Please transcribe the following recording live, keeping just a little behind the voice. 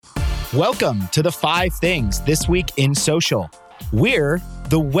Welcome to the 5 Things This Week in Social. We're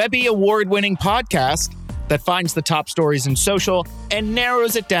the Webby Award-winning podcast that finds the top stories in social and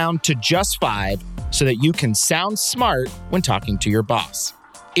narrows it down to just 5 so that you can sound smart when talking to your boss.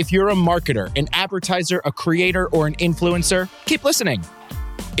 If you're a marketer, an advertiser, a creator, or an influencer, keep listening.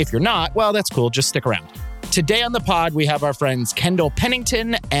 If you're not, well, that's cool. Just stick around. Today on the pod, we have our friends Kendall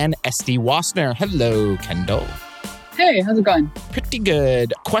Pennington and Esty Wassner. Hello, Kendall. Hey, how's it going? Pretty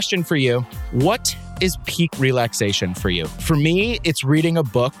good. Question for you. What is peak relaxation for you? For me, it's reading a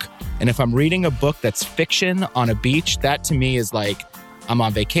book. And if I'm reading a book that's fiction on a beach, that to me is like, I'm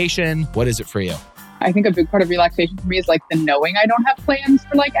on vacation. What is it for you? I think a big part of relaxation for me is like the knowing I don't have plans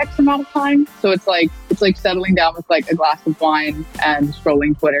for like X amount of time. So it's like settling down with like a glass of wine and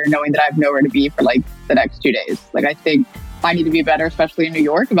scrolling Twitter, knowing that I have nowhere to be for like the next 2 days. Like I think I need to be better, especially in New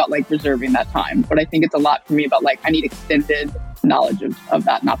York, about like reserving that time. But I think it's a lot for me about like I need extended knowledge of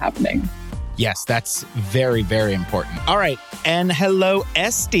that not happening. Yes, that's very, very important. All right. And hello,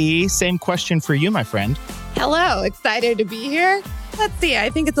 Esty. Same question for you, my friend. Hello. Excited to be here. Let's see.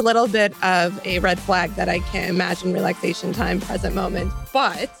 I think it's a little bit of a red flag that I can't imagine relaxation time, present moment.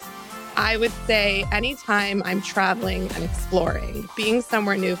 But I would say anytime I'm traveling and exploring, being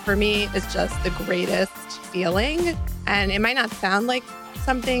somewhere new for me is just the greatest feeling. And it might not sound like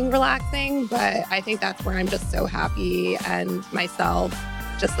something relaxing, but I think that's where I'm just so happy and myself,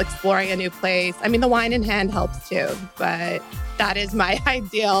 just exploring a new place. I mean, the wine in hand helps too, but that is my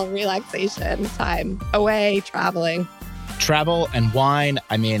ideal relaxation time. Away, traveling. Travel and wine.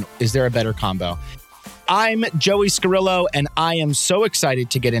 I mean, is there a better combo? I'm Joey Scarillo, and I am so excited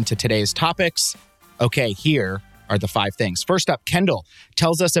to get into today's topics. Okay, here are the 5 things. First up, Kendall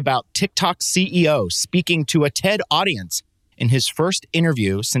tells us about TikTok's CEO speaking to a TED audience in his first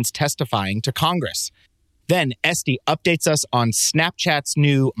interview since testifying to Congress. Then Esty updates us on Snapchat's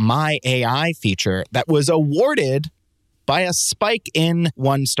new My AI feature that was awarded by a spike in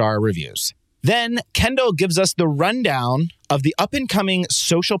 1-star reviews. Then Kendall gives us the rundown of the up-and-coming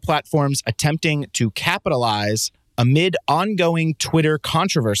social platforms attempting to capitalize amid ongoing Twitter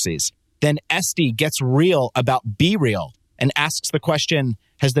controversies. Then Esty gets real about Be Real and asks the question,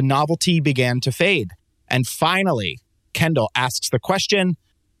 has the novelty began to fade? And finally, Kendall asks the question,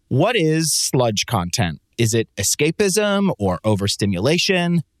 what is sludge content? Is it escapism or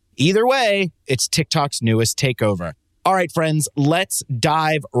overstimulation? Either way, it's TikTok's newest takeover. All right, friends, let's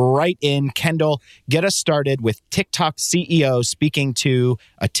dive right in. Kendall, get us started with TikTok CEO speaking to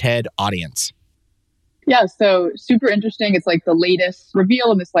a TED audience. Yeah, so super interesting. It's like the latest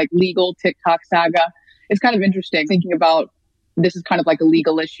reveal in this like legal TikTok saga. It's kind of interesting thinking about this is kind of like a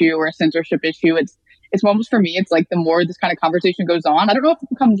legal issue or a censorship issue. It's almost for me, it's like the more this kind of conversation goes on, I don't know if it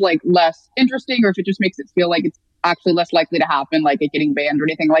becomes like less interesting or if it just makes it feel like it's actually less likely to happen, like it getting banned or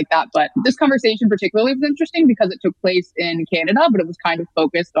anything like that. But this conversation particularly was interesting because it took place in Canada, but it was kind of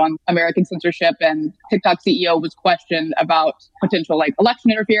focused on American censorship, and TikTok CEO was questioned about potential like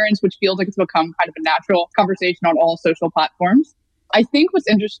election interference, which feels like it's become kind of a natural conversation on all social platforms. I think what's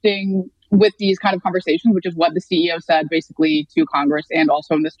interesting with these kind of conversations, which is what the CEO said basically to Congress and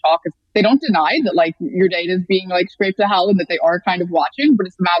also in this talk, is they don't deny that like your data is being like scraped to hell and that they are kind of watching, but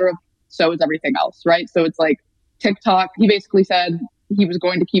it's a matter of so is everything else, right? So it's like TikTok, he basically said he was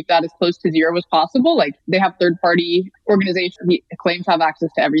going to keep that as close to zero as possible. Like they have third-party organizations. He claims to have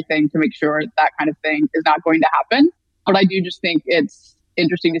access to everything to make sure that kind of thing is not going to happen. But I do just think it's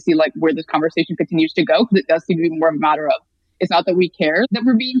interesting to see like where this conversation continues to go, because it does seem to be more of a matter of it's not that we care that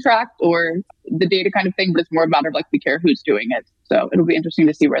we're being tracked or the data kind of thing, but it's more a matter of like we care who's doing it. So it'll be interesting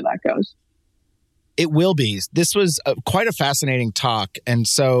to see where that goes. It will be. This was quite a fascinating talk. And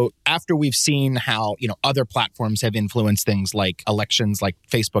so after we've seen how, other platforms have influenced things like elections, like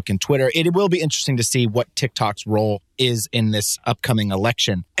Facebook and Twitter, it will be interesting to see what TikTok's role is in this upcoming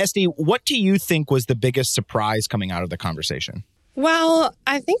election. Esty, what do you think was the biggest surprise coming out of the conversation? Well,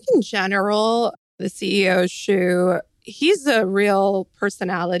 I think in general, the CEO's shoe, he's a real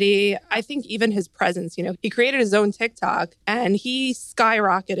personality. I think even his presence, he created his own TikTok and he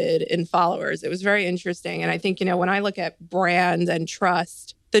skyrocketed in followers. It was very interesting. And I think, when I look at brand and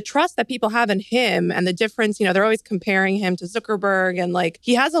trust, the trust that people have in him and the difference, they're always comparing him to Zuckerberg, and like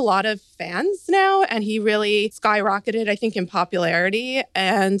he has a lot of fans now and he really skyrocketed, I think, in popularity.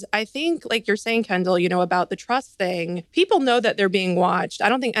 And I think like you're saying, Kendall, about the trust thing, people know that they're being watched. I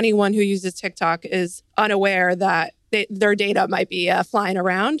don't think anyone who uses TikTok is unaware that their data might be flying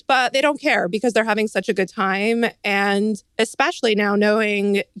around, but they don't care because they're having such a good time. And especially now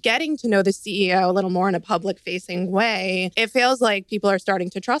getting to know the CEO a little more in a public-facing way, it feels like people are starting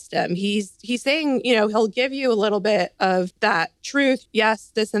to trust him. He's saying, he'll give you a little bit of that truth.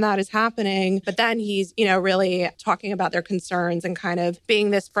 Yes, this and that is happening. But then he's, really talking about their concerns and kind of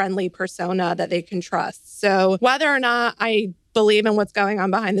being this friendly persona that they can trust. So whether or not I believe in what's going on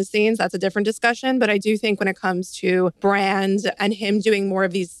behind the scenes, that's a different discussion. But I do think when it comes to brand and him doing more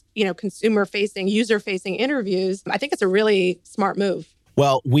of these, consumer-facing, user-facing interviews, I think it's a really smart move.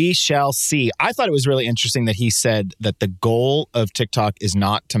 Well, we shall see. I thought it was really interesting that he said that the goal of TikTok is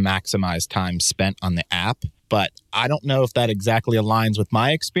not to maximize time spent on the app. But I don't know if that exactly aligns with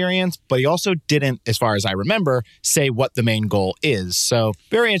my experience. But he also didn't, as far as I remember, say what the main goal is. So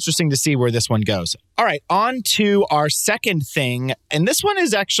very interesting to see where this one goes. All right, on to our second thing. And this one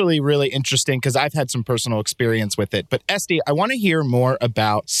is actually really interesting because I've had some personal experience with it. But Esty, I want to hear more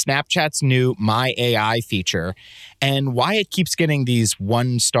about Snapchat's new My AI feature and why it keeps getting these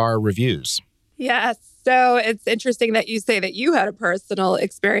 1-star reviews. Yes. So it's interesting that you say that you had a personal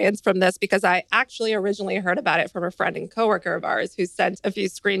experience from this because I actually originally heard about it from a friend and coworker of ours who sent a few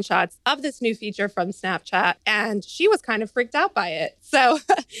screenshots of this new feature from Snapchat, and she was kind of freaked out by it. So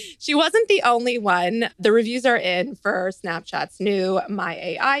she wasn't the only one. The reviews are in for Snapchat's new My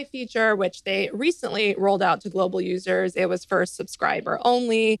AI feature, which they recently rolled out to global users. It was for subscriber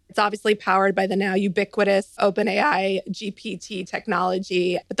only. It's obviously powered by the now ubiquitous OpenAI GPT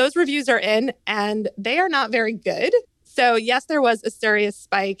technology. But those reviews are in, and they are not very good. So yes, there was a serious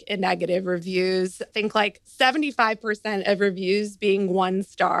spike in negative reviews. I think like 75% of reviews being 1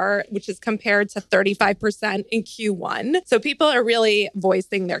 star, which is compared to 35% in Q1. So people are really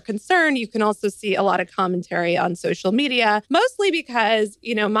voicing their concern. You can also see a lot of commentary on social media, mostly because,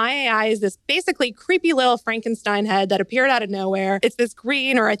 My AI is this basically creepy little Frankenstein head that appeared out of nowhere. It's this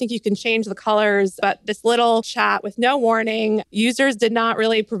green, or I think you can change the colors, but this little chat with no warning. Users did not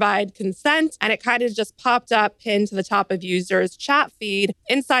really provide consent, and it kind of just popped up pinned to the top of users' chat feed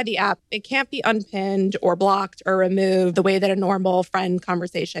inside the app. It can't be unpinned or blocked or removed the way that a normal friend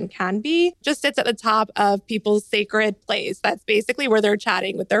conversation can be. Just sits at the top of people's sacred place. That's basically where they're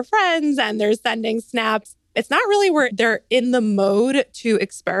chatting with their friends and they're sending snaps. It's not really where they're in the mode to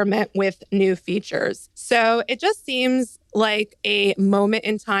experiment with new features. So it just seems like a moment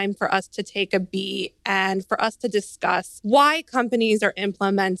in time for us to take a beat and for us to discuss why companies are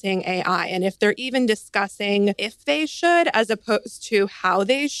implementing AI and if they're even discussing if they should as opposed to how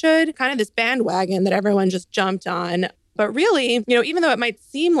they should, kind of this bandwagon that everyone just jumped on. But really, even though it might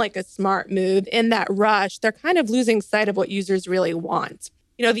seem like a smart move, in that rush, they're kind of losing sight of what users really want.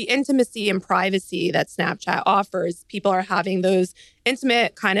 The intimacy and privacy that Snapchat offers, people are having those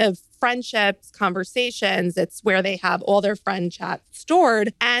intimate kind of friendships, conversations. It's where they have all their friend chats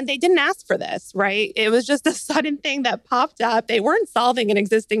stored. And they didn't ask for this, right? It was just a sudden thing that popped up. They weren't solving an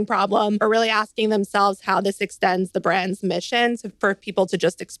existing problem or really asking themselves how this extends the brand's mission for people to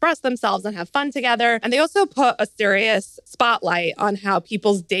just express themselves and have fun together. And they also put a serious spotlight on how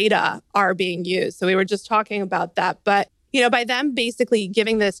people's data are being used. So we were just talking about that. But by them basically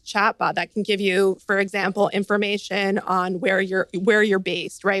giving this chatbot that can give you, for example, information on where you're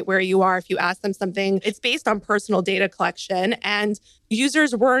based, right? Where you are. If you ask them something, it's based on personal data collection. And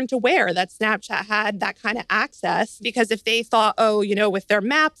users weren't aware that Snapchat had that kind of access because if they thought, with their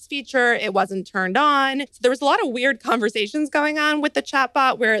maps feature, it wasn't turned on. So there was a lot of weird conversations going on with the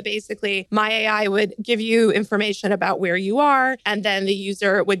chatbot where basically My AI would give you information about where you are. And then the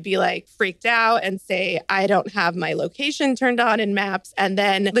user would be like freaked out and say, I don't have my location turned on in maps. And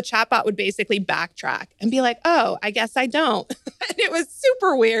then the chatbot would basically backtrack and be like, oh, I guess I don't. And it was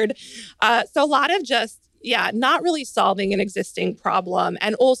super weird. So a lot of just not really solving an existing problem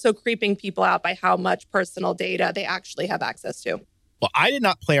and also creeping people out by how much personal data they actually have access to. Well, I did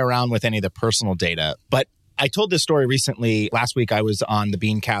not play around with any of the personal data, but I told this story recently. Last week, I was on the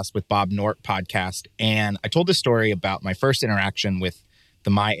Beancast with Bob Nort podcast, and I told this story about my first interaction with the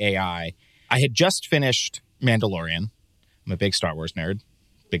My AI. I had just finished Mandalorian. I'm a big Star Wars nerd.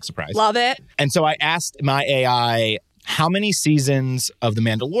 Big surprise. Love it. And so I asked My AI, how many seasons of The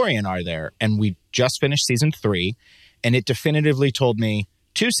Mandalorian are there? And we just finished season 3, and it definitively told me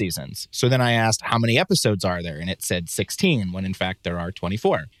 2 seasons. So then I asked, how many episodes are there? And it said 16, when in fact there are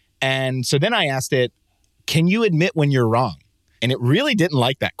 24. And so then I asked it, can you admit when you're wrong? And it really didn't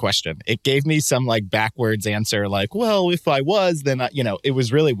like that question. It gave me some backwards answer well, if I was, then, it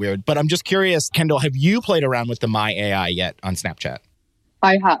was really weird. But I'm just curious, Kendall, have you played around with the My AI yet on Snapchat?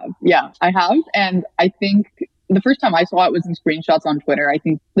 I have. Yeah, I have. And I think the first time I saw it was in screenshots on Twitter. I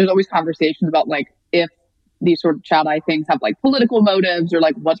think there's always conversations about if these sort of chat eye things have like political motives or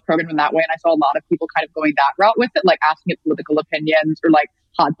like what's programmed in that way. And I saw a lot of people kind of going that route with it, like asking it political opinions or like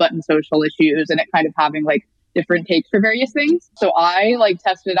hot button social issues, and it kind of having like different takes for various things. So I like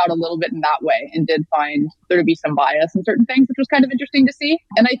tested it out a little bit in that way and did find there to be some bias in certain things, which was kind of interesting to see.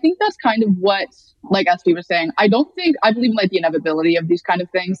 And I think that's kind of what, like Esty was saying, I believe in like the inevitability of these kind of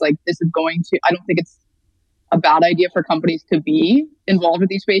things. Like I don't think it's a bad idea for companies to be involved with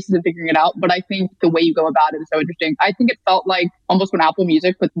these spaces and figuring it out. But I think the way you go about it is so interesting. I think it felt like almost when Apple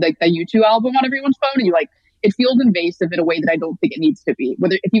Music put like the U2 album on everyone's phone, and you like, it feels invasive in a way that I don't think it needs to be.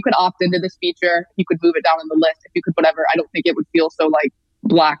 Whether if you could opt into this feature, if you could move it down on the list, if you could whatever, I don't think it would feel so like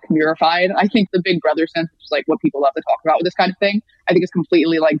Black Mirrorified. I think the Big Brother sense, which is like what people love to talk about with this kind of thing, I think it's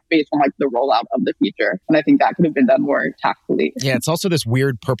completely like based on like the rollout of the feature. And I think that could have been done more tactfully. Yeah, it's also this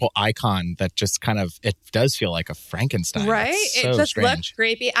weird purple icon that just kind of, it does feel like a Frankenstein. Right? So It just strange. looks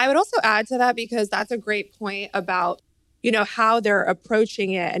creepy. I would also add to that, because that's a great point about, you know, how they're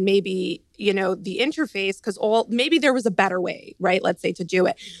approaching it and maybe, you know, the interface, because maybe there was a better way, right? Let's say to do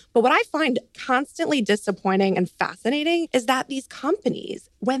it. But what I find constantly disappointing and fascinating is that these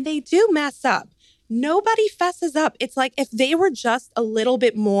companies, when they do mess up, nobody fesses up. It's like if they were just a little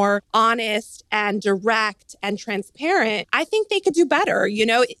bit more honest and direct and transparent, I think they could do better. You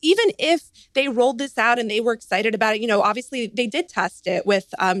know, even if they rolled this out and they were excited about it, you know, obviously they did test it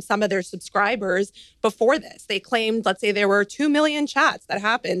with some of their subscribers before this. They claimed, let's say there were 2 million chats that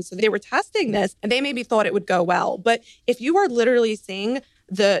happened. So they were testing this and they maybe thought it would go well. But if you are literally seeing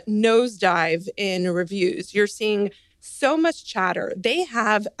the nosedive in reviews, you're seeing so much chatter, they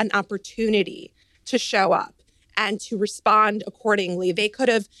have an opportunity to show up and to respond accordingly. They could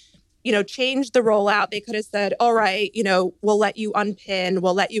have, you know, changed the rollout. They could have said, all right, you know, we'll let you unpin.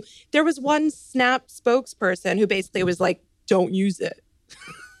 We'll let you. There was one Snap spokesperson who basically was like, don't use it.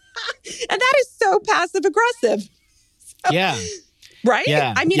 And that is so passive aggressive. So, Yeah. Right?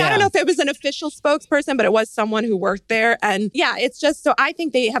 Yeah. I mean, I don't know if it was an official spokesperson, but it was someone who worked there. And yeah, it's just, so I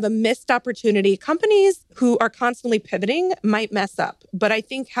think they have a missed opportunity. Companies who are constantly pivoting might mess up, but I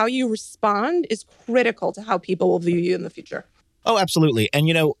think how you respond is critical to how people will view you in the future. Oh, absolutely. And,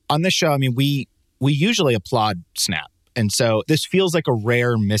 you know, on this show, I mean, we usually applaud Snap. And so this feels like a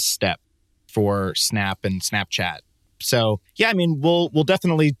rare misstep for Snap and Snapchat. So, yeah, I mean, we'll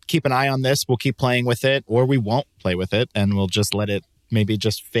definitely keep an eye on this. We'll keep playing with it, or we won't play with it, and we'll just let it maybe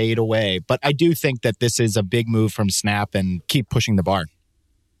just fade away. But I do think that this is a big move from Snap and keep pushing the bar.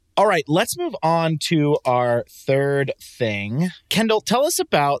 All right, let's move on to our third thing. Kendall, tell us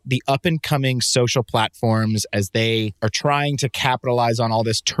about the up-and-coming social platforms as they are trying to capitalize on all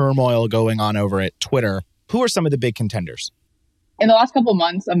this turmoil going on over at Twitter. Who are some of the big contenders? In the last couple of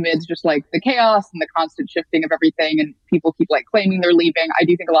months, amidst just like the chaos and the constant shifting of everything, and people keep like claiming they're leaving, I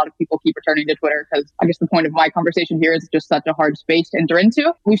do think a lot of people keep returning to Twitter because I guess the point of my conversation here is it's just such a hard space to enter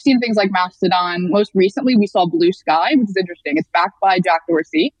into. We've seen things like Mastodon. Most recently, we saw Blue Sky, which is interesting. It's backed by Jack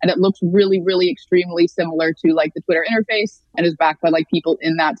Dorsey, and it looks really, really extremely similar to like the Twitter interface, and is backed by like people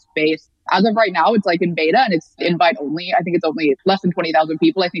in that space. As of right now, it's like in beta and it's invite only. I think it's only less than 20,000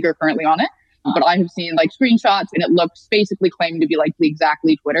 people I think are currently on it. But I have seen like screenshots and it looks basically claiming to be like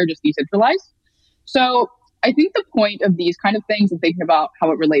exactly Twitter, just decentralized. So I think the point of these kind of things and thinking about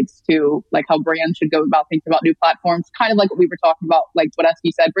how it relates to like how brands should go about thinking about new platforms, kind of like what we were talking about, like what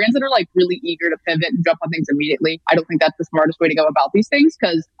Esty said, brands that are like really eager to pivot and jump on things immediately. I don't think that's the smartest way to go about these things,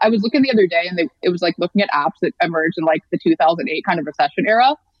 because I was looking the other day and it was like looking at apps that emerged in like the 2008 kind of recession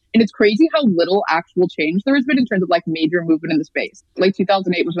era. And it's crazy how little actual change there has been in terms of like major movement in the space. Like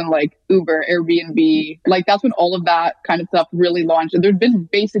 2008 was when like Uber, Airbnb, like that's when all of that kind of stuff really launched. And there's been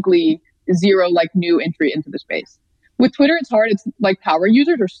basically zero like new entry into the space. With Twitter, it's hard. It's like power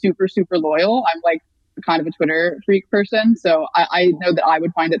users are super, super loyal. I'm like kind of a Twitter freak person. So I know that I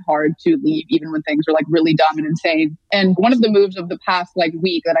would find it hard to leave even when things are like really dumb and insane. And one of the moves of the past like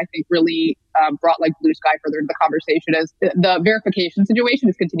week that I think really brought like Blue Sky further into the conversation is the verification situation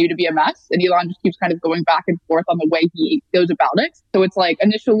has continued to be a mess. And Elon just keeps kind of going back and forth on the way he goes about it. So it's like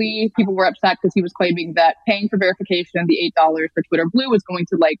initially people were upset because he was claiming that paying for verification, the $8 for Twitter Blue, was going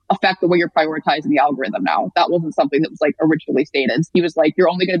to like affect the way you're prioritizing the algorithm now. That wasn't something that was like originally stated. He was like, you're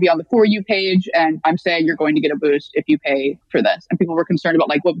only going to be on the For You page, and I'm saying you're going to get a boost if you pay for this. And people were concerned about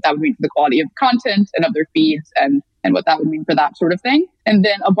like what that would mean for the quality of content and of their feeds and what that would mean for that sort of thing. And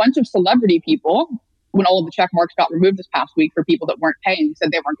then a bunch of celebrity people, when all of the check marks got removed this past week for people that weren't paying,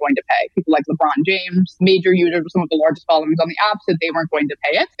 said they weren't going to pay. People like LeBron James, major users with some of the largest followings on the app, said they weren't going to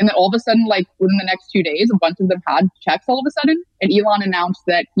pay it. And then all of a sudden, like within the next 2 days, a bunch of them had checks all of a sudden. And Elon announced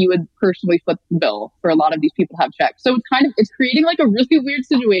that he would personally foot the bill for a lot of these people to have checks. So it's creating like a really weird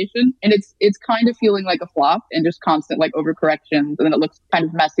situation. And it's kind of feeling like a flop and just constant like overcorrections. And then it looks kind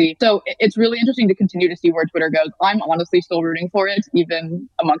of messy. So it's really interesting to continue to see where Twitter goes. I'm honestly still rooting for it, even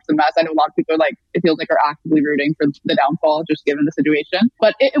amongst the mess. I know a lot of people are like, it feels like are actively rooting for the downfall, just given the situation.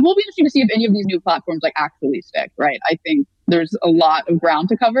 But it will be interesting to see if any of these new platforms like actually stick, right? I think there's a lot of ground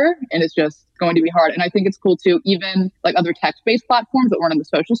to cover and it's just going to be hard. And I think it's cool too, even like other text-based platforms that weren't in the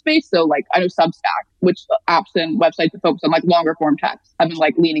social space. So like I know Substack, which apps and websites that focus on like longer form text have been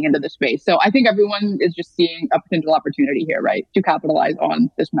like leaning into this space. So I think everyone is just seeing a potential opportunity here, right? To capitalize on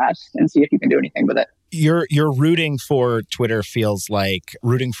this mess and see if you can do anything with it. You're rooting for Twitter feels like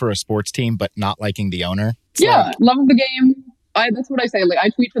rooting for a sports team, but not liking the owner. It's love of the game. That's what I say. Like I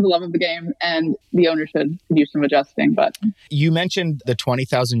tweet for the love of the game, and the owner should do some adjusting. But you mentioned the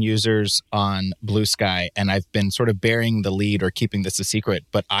 20,000 users on Blue Sky, and I've been sort of bearing the lead or keeping this a secret,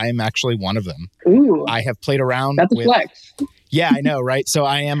 but I'm actually one of them. Ooh, I have played around. That's a flex. Yeah, I know, right? So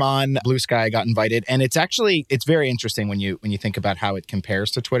I am on Blue Sky. I got invited, and it's very interesting when you think about how it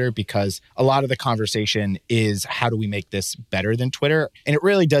compares to Twitter, because a lot of the conversation is how do we make this better than Twitter? And it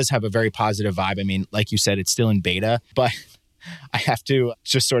really does have a very positive vibe. I mean, like you said, it's still in beta, but I have to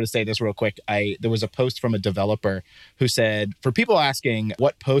just sort of say this real quick. There was a post from a developer who said, for people asking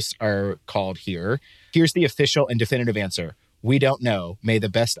what posts are called here, here's the official and definitive answer. We don't know. May the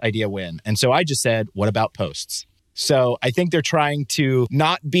best idea win. And so I just said, what about posts? So I think they're trying to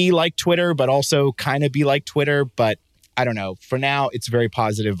not be like Twitter, but also kind of be like Twitter. But I don't know. For now, it's a very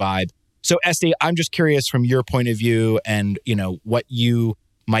positive vibe. So Esty, I'm just curious from your point of view and, what you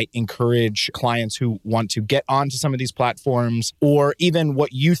might encourage clients who want to get onto some of these platforms, or even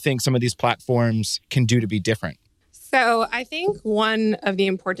what you think some of these platforms can do to be different. So I think one of the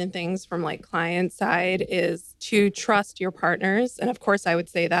important things from like client side is to trust your partners. And of course, I would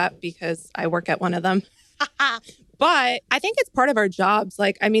say that because I work at one of them. But I think it's part of our jobs.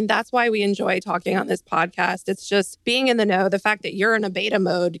 That's why we enjoy talking on this podcast. It's just being in the know, the fact that you're in a beta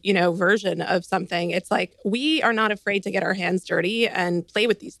mode, version of something. It's like, we are not afraid to get our hands dirty and play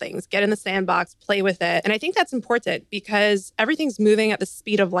with these things, get in the sandbox, play with it. And I think that's important because everything's moving at the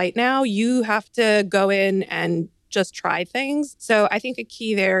speed of light now. You have to go in and just try things. So I think a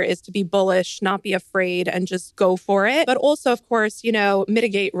key there is to be bullish, not be afraid, and just go for it. But also, of course,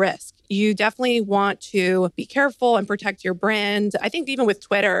 mitigate risk. You definitely want to be careful and protect your brand. I think even with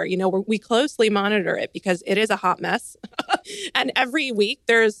Twitter, we closely monitor it because it is a hot mess. And every week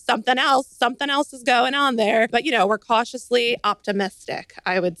there's something else is going on there. But, we're cautiously optimistic,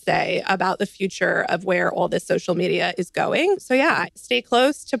 I would say, about the future of where all this social media is going. So yeah, stay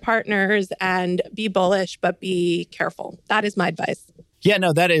close to partners and be bullish, but be careful. That is my advice. Yeah,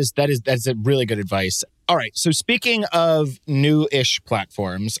 no, that's a really good advice. All right. So speaking of new-ish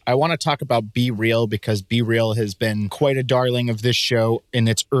platforms, I want to talk about Be Real because Be Real has been quite a darling of this show in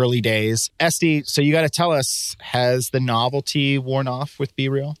its early days. Esty, so you got to tell us, has the novelty worn off with Be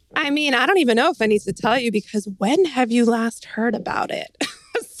Real? I don't even know if I need to tell you because when have you last heard about it?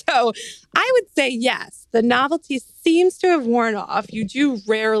 So I would say yes, the novelty seems to have worn off. You do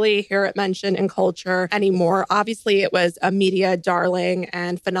rarely hear it mentioned in culture anymore. Obviously, it was a media darling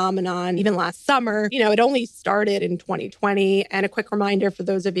and phenomenon even last summer. It only started in 2020. And a quick reminder for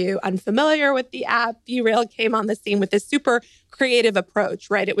those of you unfamiliar with the app, Be Real came on the scene with this super creative approach,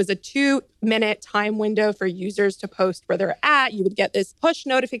 right? It was a 2-minute time window for users to post where they're at. You would get this push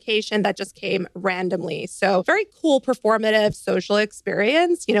notification that just came randomly. So very cool performative social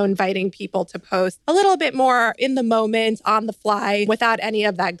experience, inviting people to post a little bit more in the moment, on the fly, without any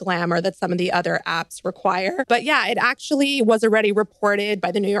of that glamour that some of the other apps require. But yeah, it actually was already reported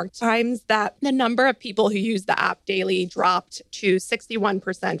by the New York Times that the number of people who use the app daily dropped to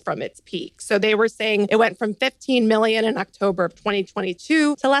 61% from its peak. So they were saying it went from 15 million in October of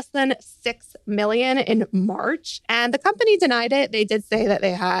 2022 to less than 6 million in March. And the company denied it. They did say that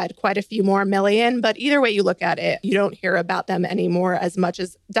they had quite a few more million, but either way you look at it, you don't hear about them anymore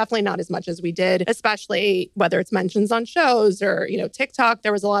definitely not as much as we did, especially whether it's mentions on shows or, TikTok.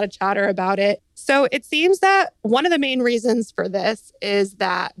 There was a lot of chatter about it. So it seems that one of the main reasons for this is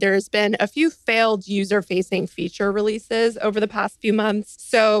that there's been a few failed user-facing feature releases over the past few months.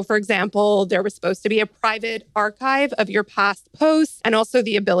 So, for example, there was supposed to be a private archive of your past posts and also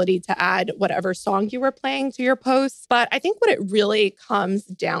the ability to add whatever song you were playing to your posts. But I think what it really comes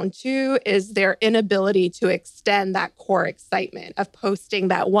down to is their inability to extend that core excitement of posting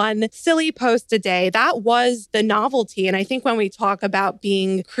that one silly post a day. That was the novelty. And I think when we talk about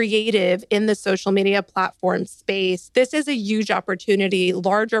being creative in the social social media platform space, this is a huge opportunity,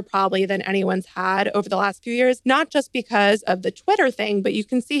 larger probably than anyone's had over the last few years, not just because of the Twitter thing, but you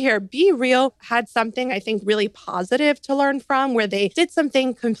can see here, Be Real had something I think really positive to learn from, where they did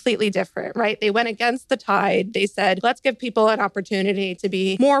something completely different, right? They went against the tide. They said, let's give people an opportunity to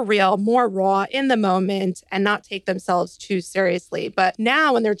be more real, more raw in the moment and not take themselves too seriously. But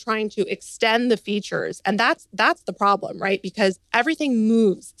now when they're trying to extend the features, and that's the problem, right? Because everything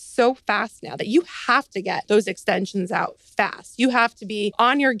moves so fast now that you have to get those extensions out fast. You have to be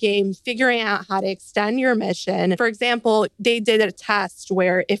on your game, figuring out how to extend your mission. For example, they did a test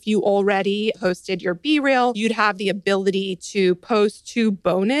where if you already posted your Be Reel, you'd have the ability to post 2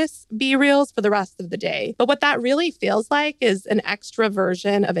 bonus Be Reels for the rest of the day. But what that really feels like is an extra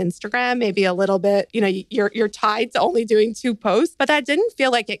version of Instagram, maybe a little bit, you're tied to only doing 2 posts, but that didn't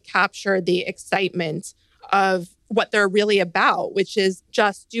feel like it captured the excitement of what they're really about, which is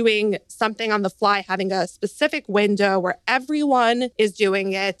just doing something on the fly, having a specific window where everyone is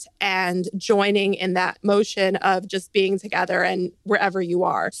doing it and joining in that motion of just being together and wherever you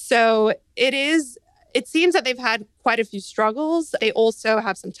are. So it seems that they've had quite a few struggles. They also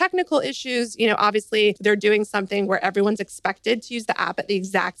have some technical issues. Obviously, they're doing something where everyone's expected to use the app at the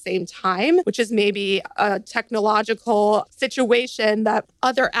exact same time, which is maybe a technological situation that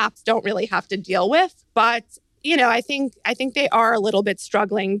other apps don't really have to deal with. But I think they are a little bit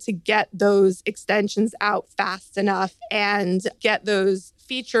struggling to get those extensions out fast enough and get those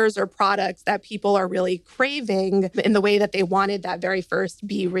features or products that people are really craving in the way that they wanted that very first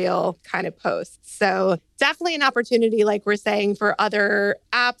Be Real kind of post. So definitely an opportunity, like we're saying, for other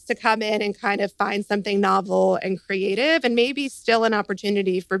apps to come in and kind of find something novel and creative, and maybe still an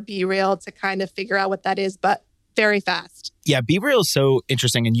opportunity for Be Real to kind of figure out what that is, but very fast. Yeah, Be Real is so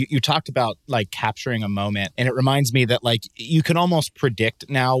interesting. And you talked about like capturing a moment. And it reminds me that like you can almost predict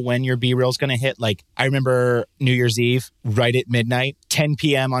now when your Be Real is going to hit. Like I remember New Year's Eve, right at midnight, 10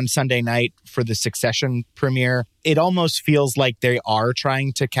 p.m. on Sunday night for the Succession premiere. It almost feels like they are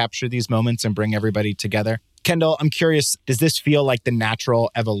trying to capture these moments and bring everybody together. Kendall, I'm curious, does this feel like the natural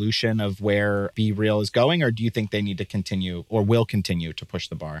evolution of where Be Real is going, or do you think they need to continue or will continue to push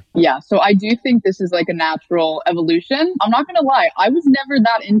the bar? Yeah, so I do think this is like a natural evolution. I'm not going to lie, I was never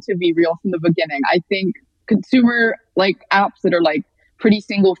that into Be Real from the beginning. I think consumer like apps that are like pretty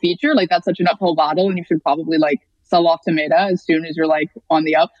single feature, like that's such an uphill battle, and you should probably like sell off to Meta as soon as you're like on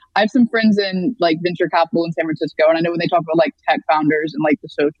the up. I have some friends in like venture capital in San Francisco, and I know when they talk about like tech founders and like the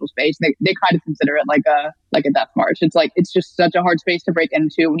social space, they kind of consider it like a death march. It's like, it's just such a hard space to break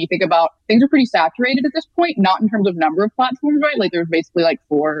into. When you think about things are pretty saturated at this point, not in terms of number of platforms, right? Like there's basically like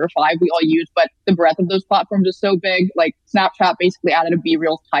 4 or 5 we all use, but the breadth of those platforms is so big. Like Snapchat basically added a Be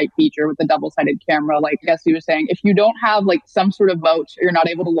Real type feature with the double-sided camera. Like I guess he was saying, if you don't have like some sort of moat, or you're not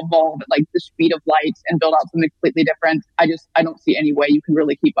able to evolve at like the speed of light and build out something completely different, I don't see any way you can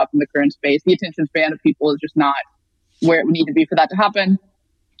really keep up in the current space. The attention span of people is just not where it would need to be for that to happen.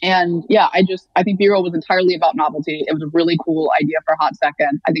 And yeah, I think Be Real was entirely about novelty. It was a really cool idea for a hot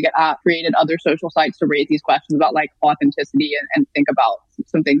second. I think it created other social sites to raise these questions about like authenticity and think about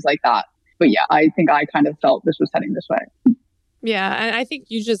some things like that. But yeah, I think I kind of felt this was heading this way. Yeah, and I think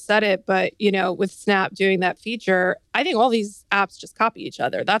you just said it, but with Snap doing that feature, I think all these apps just copy each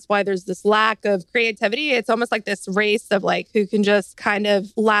other. That's why there's this lack of creativity. It's almost like this race of like who can just kind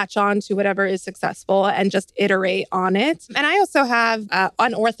of latch on to whatever is successful and just iterate on it. And I also have an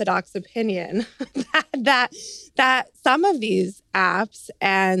unorthodox opinion that some of these apps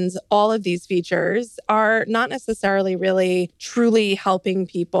and all of these features are not necessarily really truly helping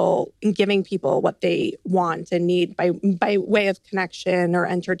people and giving people what they want and need by way of connection or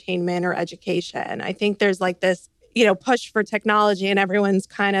entertainment or education. I think there's like this, push for technology and everyone's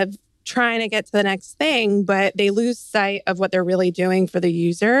kind of trying to get to the next thing, but they lose sight of what they're really doing for the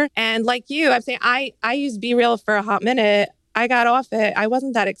user. And like you, I'm saying I used Be Real for a hot minute. I got off it. I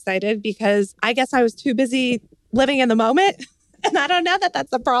wasn't that excited because I guess I was too busy living in the moment. And I don't know that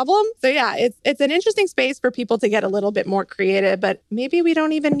that's a problem. So yeah, it's an interesting space for people to get a little bit more creative, but maybe we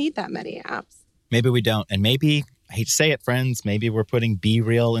don't even need that many apps. Maybe we don't. And maybe, I hate to say it, friends, maybe we're putting Be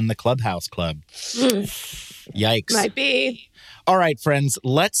Real in the Clubhouse Club. Yikes. Might be. All right, friends,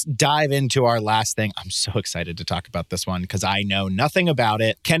 let's dive into our last thing. I'm so excited to talk about this one because I know nothing about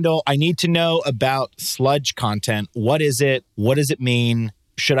it. Kendall, I need to know about sludge content. What is it? What does it mean?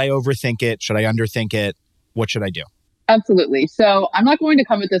 Should I overthink it? Should I underthink it? What should I do? Absolutely. So I'm not going to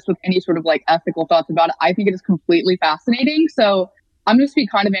come at this with any sort of like ethical thoughts about it. I think it is completely fascinating. So I'm going to speak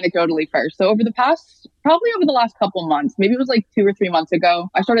kind of anecdotally first. So probably over the last couple months, maybe it was like 2 or 3 months ago,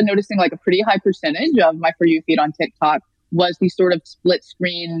 I started noticing like a pretty high percentage of my For You feed on TikTok was these sort of split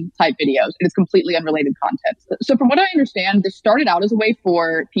screen type videos. And it's completely unrelated content. So from what I understand, this started out as a way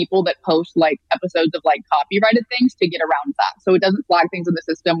for people that post like episodes of like copyrighted things to get around that. So it doesn't flag things in the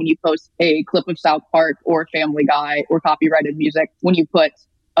system when you post a clip of South Park or Family Guy or copyrighted music. When you put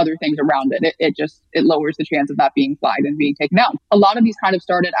other things around it, it lowers the chance of that being flagged and being taken down. A lot of these kind of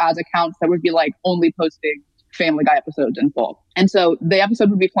started as accounts that would be like only posting Family Guy episodes in full. And so the episode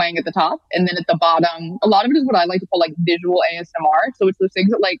would be playing at the top, and then at the bottom, a lot of it is what I like to call like visual ASMR. So it's those things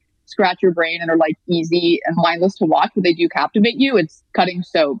that like scratch your brain and are like easy and mindless to watch, but they do captivate you. It's cutting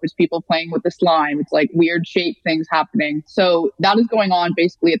soap. It's people playing with the slime. It's like weird shape things happening. So that is going on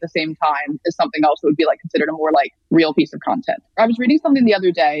basically at the same time as something else that would be like considered a more like real piece of content. I was reading something the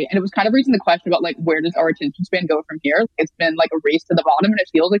other day, and it was kind of raising the question about like, where does our attention span go from here? It's been like a race to the bottom, and it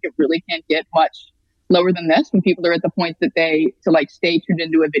feels like it really can't get much lower than this when people are at the point that to like stay tuned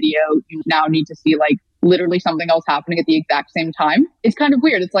into a video, you now need to see like literally something else happening at the exact same time. It's kind of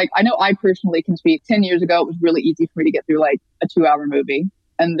weird. It's like, I know I personally can speak 10 years ago, it was really easy for me to get through like a 2-hour movie.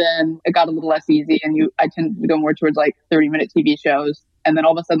 And then it got a little less easy, and I tended to go more towards like 30-minute TV shows. And then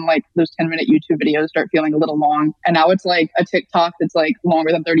all of a sudden, like those 10-minute YouTube videos start feeling a little long. And now it's like a TikTok that's like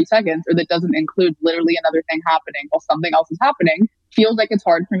longer than 30 seconds, or that doesn't include literally another thing happening while something else is happening. Feels like it's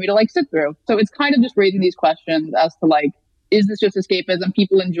hard for me to like sit through. So it's kind of just raising these questions as to like, is this just escapism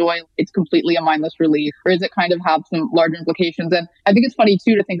people enjoy? It's completely a mindless relief, or is it kind of have some larger implications? And I think it's funny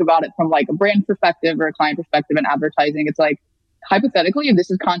too to think about it from like a brand perspective or a client perspective in advertising. It's like, hypothetically, if this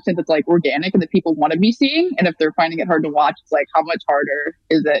is content that's like organic and that people want to be seeing, and if they're finding it hard to watch, it's like, how much harder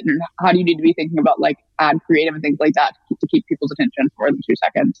is it? And how do you need to be thinking about like ad creative and things like that to keep people's attention for more than 2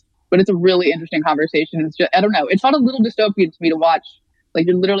 seconds? But it's a really interesting conversation. It's just, I don't know. It felt a little dystopian to me to watch. Like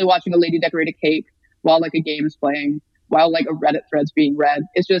you're literally watching a lady decorate a cake while like a game is playing, while like a Reddit thread's being read.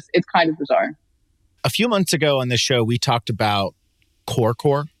 It's kind of bizarre. A few months ago on this show, we talked about core.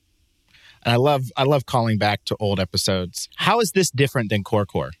 And I love calling back to old episodes. How is this different than core?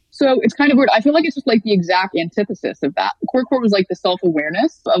 So it's kind of weird. I feel like it's just like the exact antithesis of that. Core was like the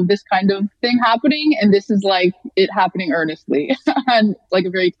self-awareness of this kind of thing happening. And this is like it happening earnestly and like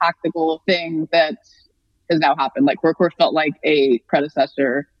a very tactical thing that has now happened. Like core felt like a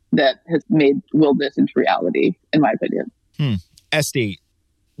predecessor that has willed this into reality, in my opinion. Esty,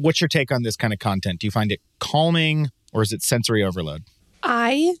 what's your take on this kind of content? Do you find it calming, or is it sensory overload?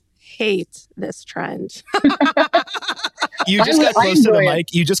 I hate this trend. You just got close to the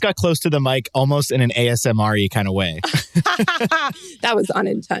mic. You just got close to the mic almost in an ASMR-y kind of way. That was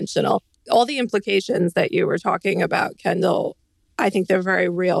unintentional. All the implications that you were talking about, Kendall, I think they're very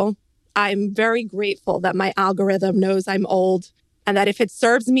real. I'm very grateful that my algorithm knows I'm old, and that if it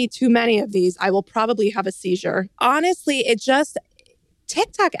serves me too many of these, I will probably have a seizure. Honestly,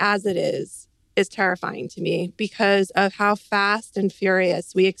 TikTok as it is terrifying to me because of how fast and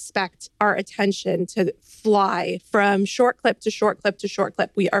furious we expect our attention to fly from short clip to short clip to short clip.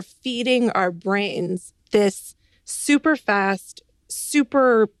 We are feeding our brains this super fast,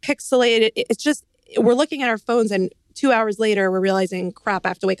 super pixelated. It's just, we're looking at our phones and 2 hours later, we're realizing, crap, I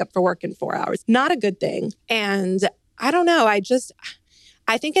have to wake up for work in 4 hours. Not a good thing. And I don't know. I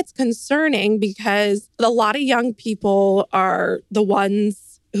think it's concerning because a lot of young people are the ones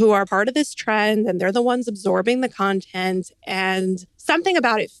who are part of this trend, and they're the ones absorbing the content, and something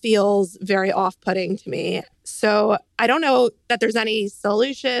about it feels very off-putting to me. So I don't know that there's any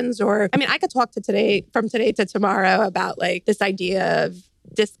solutions, I could talk from today to tomorrow about like this idea of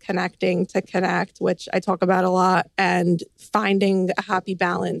disconnecting to connect, which I talk about a lot, and finding a happy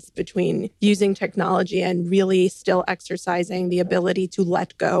balance between using technology and really still exercising the ability to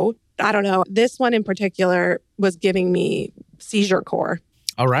let go. I don't know. This one in particular was giving me seizure core.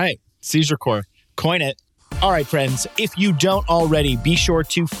 All right. Seizure core. Coin it. All right, friends. If you don't already, be sure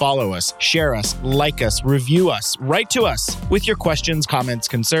to follow us, share us, like us, review us, write to us with your questions, comments,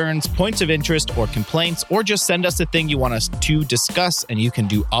 concerns, points of interest, or complaints, or just send us a thing you want us to discuss. And you can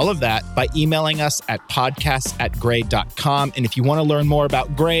do all of that by emailing us at podcasts@gray.com. And if you want to learn more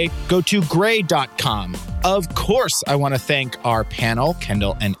about Gray, go to gray.com. Of course, I want to thank our panel,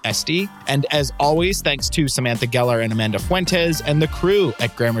 Kendall and Esty. And as always, thanks to Samantha Geller and Amanda Fuentes and the crew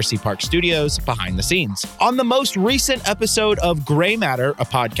at Gramercy Park Studios behind the scenes. On the most recent episode of Gray Matter, a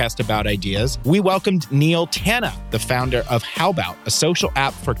podcast about ideas, we welcomed Neil Tanna, the founder of How About, a social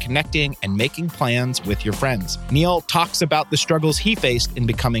app for connecting and making plans with your friends. Neil talks about the struggles he faced in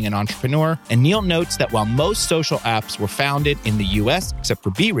becoming an entrepreneur, and Neil notes that while most social apps were founded in the US, except for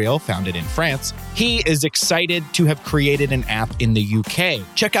BeReal, founded in France, he is excited to have created an app in the UK.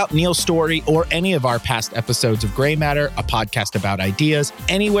 Check out Neil's story or any of our past episodes of Gray Matter, a podcast about ideas,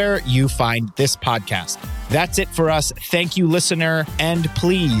 anywhere you find this podcast. That's it for us. Thank you, listener. And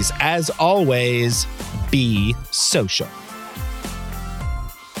please, as always, be social.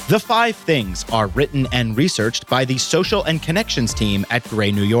 The 5 Things are written and researched by the Social and Connections team at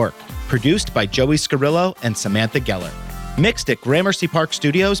Gray New York. Produced by Joey Scarillo and Samantha Geller. Mixed at Gramercy Park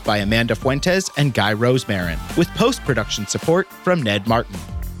Studios by Amanda Fuentes and Guy Rosemarin, with post-production support from Ned Martin.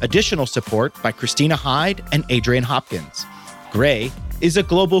 Additional support by Christina Hyde and Adrian Hopkins. Gray is a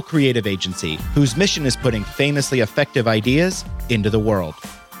global creative agency whose mission is putting famously effective ideas into the world.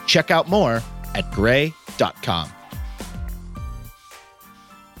 Check out more at gray.com.